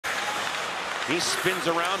He spins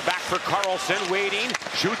around, back for Carlson, waiting,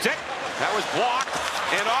 shoots it. That was blocked,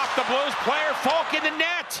 and off the Blues player, Faulk in the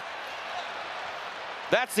net.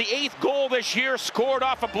 That's the 8th goal this year scored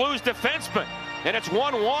off a Blues defenseman, and it's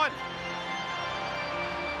 1-1.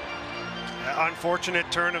 Unfortunate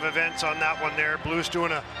turn of events on that one there. Blues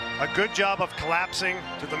doing a good job of collapsing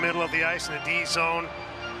to the middle of the ice in the D zone.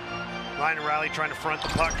 Ryan Riley trying to front the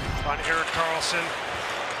puck on Erik Karlsson.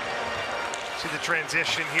 See the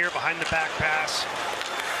transition here behind the back pass.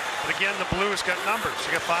 But again, the Blues got numbers.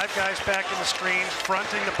 You got 5 guys back in the screen,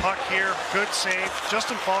 fronting the puck here. Good save.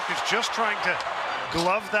 Justin Faulk is just trying to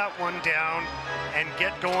glove that one down and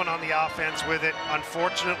get going on the offense with it.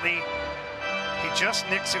 Unfortunately, he just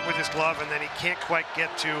nicks it with his glove, and then he can't quite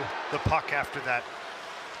get to the puck after that.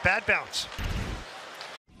 Bad bounce.